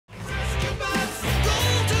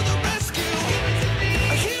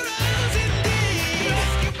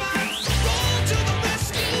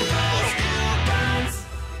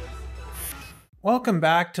Welcome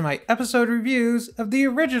back to my episode reviews of the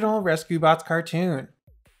original Rescue Bots cartoon.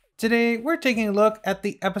 Today we're taking a look at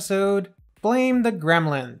the episode Blame the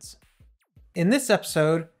Gremlins. In this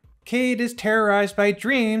episode, Kade is terrorized by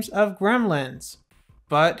dreams of gremlins,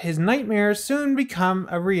 but his nightmares soon become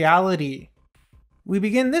a reality. We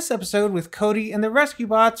begin this episode with Cody and the Rescue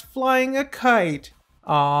Bots flying a kite.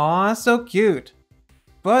 Aww, so cute.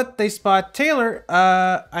 But they spot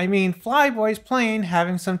Flyboy's plane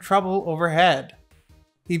having some trouble overhead.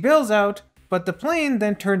 He bails out, but the plane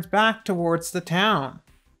then turns back towards the town.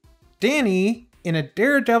 Danny, in a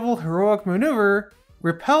daredevil heroic maneuver,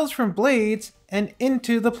 repels from blades and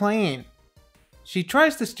into the plane. She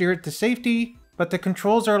tries to steer it to safety, but the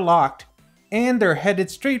controls are locked, and they're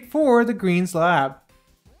headed straight for the Green's lab.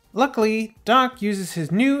 Luckily, Doc uses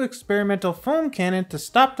his new experimental foam cannon to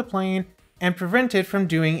stop the plane and prevent it from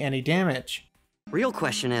doing any damage. Real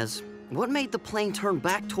question is, what made the plane turn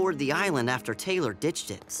back toward the island after Taylor ditched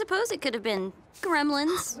it? Suppose it could have been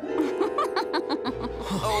gremlins.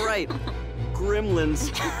 Oh, right. Gremlins.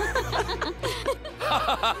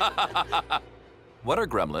 What are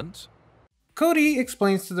gremlins? Cody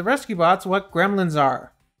explains to the Rescue Bots what gremlins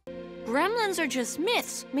are. Gremlins are just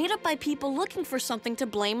myths made up by people looking for something to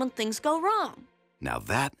blame when things go wrong. Now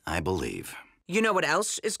that I believe. You know what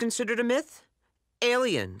else is considered a myth?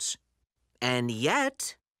 Aliens. And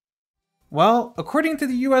yet... Well, according to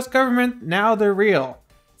the US government, now they're real.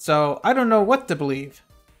 So I don't know what to believe.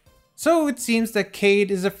 So it seems that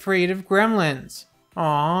Kade is afraid of gremlins.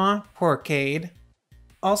 Aww, poor Kade.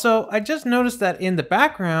 Also, I just noticed that in the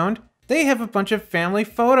background, they have a bunch of family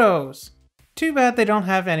photos. Too bad they don't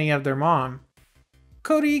have any of their mom.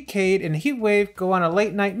 Cody, Kade, and Heatwave go on a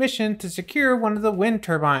late night mission to secure one of the wind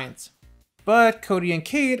turbines. But Cody and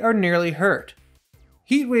Kade are nearly hurt.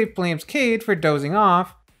 Heatwave blames Kade for dozing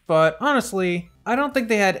off, but honestly, I don't think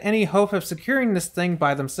they had any hope of securing this thing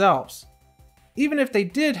by themselves. Even if they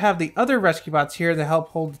did have the other Rescue Bots here to help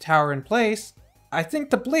hold the tower in place, I think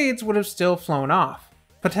the blades would have still flown off,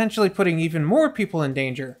 potentially putting even more people in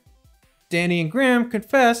danger. Danny and Graham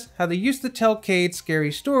confess how they used to tell Kade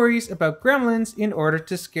scary stories about gremlins in order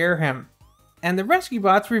to scare him. And the Rescue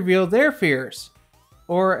Bots reveal their fears.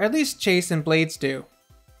 Or at least Chase and Blades do.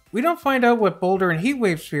 We don't find out what Boulder and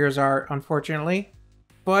Heatwave's fears are, unfortunately.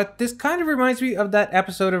 But this kind of reminds me of that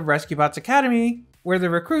episode of Rescue Bots Academy, where the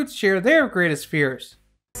recruits share their greatest fears.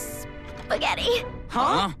 Spaghetti.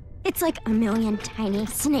 Huh? It's like a million tiny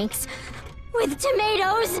snakes with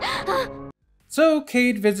tomatoes. So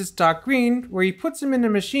Kade visits Doc Green, where he puts him in a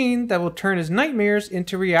machine that will turn his nightmares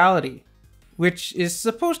into reality, which is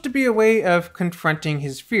supposed to be a way of confronting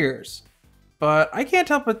his fears. But I can't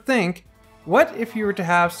help but think, what if you were to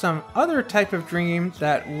have some other type of dream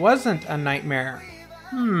that wasn't a nightmare?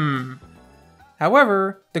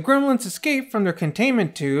 However, the gremlins escape from their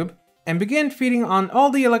containment tube and begin feeding on all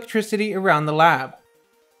the electricity around the lab.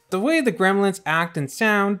 The way the gremlins act and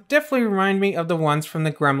sound definitely remind me of the ones from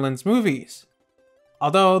the Gremlins movies.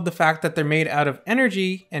 Although the fact that they're made out of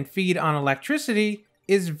energy and feed on electricity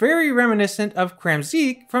is very reminiscent of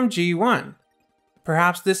Kramzik from G1.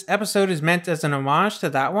 Perhaps this episode is meant as an homage to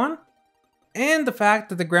that one? And the fact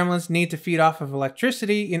that the gremlins need to feed off of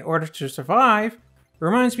electricity in order to survive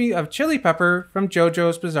reminds me of Chili Pepper from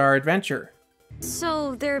JoJo's Bizarre Adventure.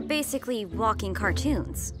 So they're basically walking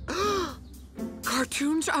cartoons.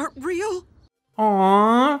 Cartoons aren't real?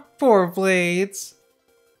 Aww, poor Blades.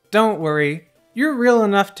 Don't worry, you're real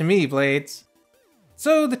enough to me, Blades.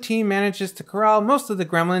 So the team manages to corral most of the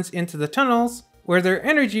gremlins into the tunnels where their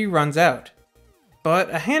energy runs out. But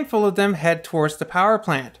a handful of them head towards the power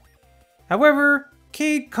plant. However,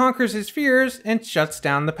 Kade conquers his fears and shuts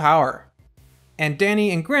down the power. And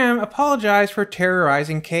Danny and Graham apologize for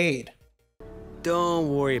terrorizing Kade. Don't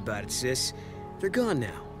worry about it, sis. They're gone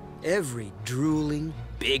now. Every drooling,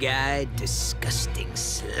 big-eyed, disgusting,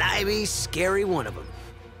 slimy, scary one of them.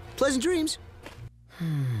 Pleasant dreams.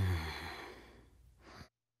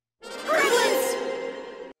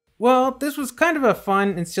 Well, this was kind of a fun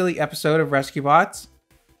and silly episode of Rescue Bots.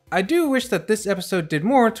 I do wish that this episode did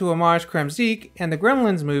more to homage Kramzik and the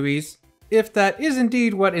Gremlins movies, if that is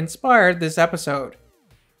indeed what inspired this episode.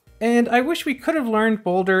 And I wish we could have learned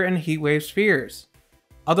Boulder and Heatwave's fears.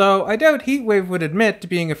 Although I doubt Heatwave would admit to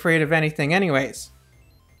being afraid of anything anyways.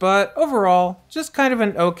 But overall, just kind of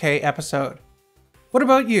an okay episode. What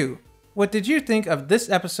about you? What did you think of this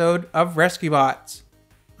episode of Rescue Bots?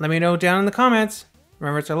 Let me know down in the comments.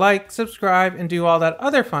 Remember to like, subscribe, and do all that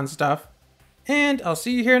other fun stuff. And I'll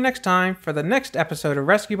see you here next time for the next episode of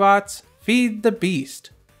Rescue Bots, Feed the Beast.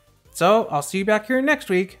 So I'll see you back here next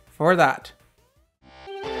week for that.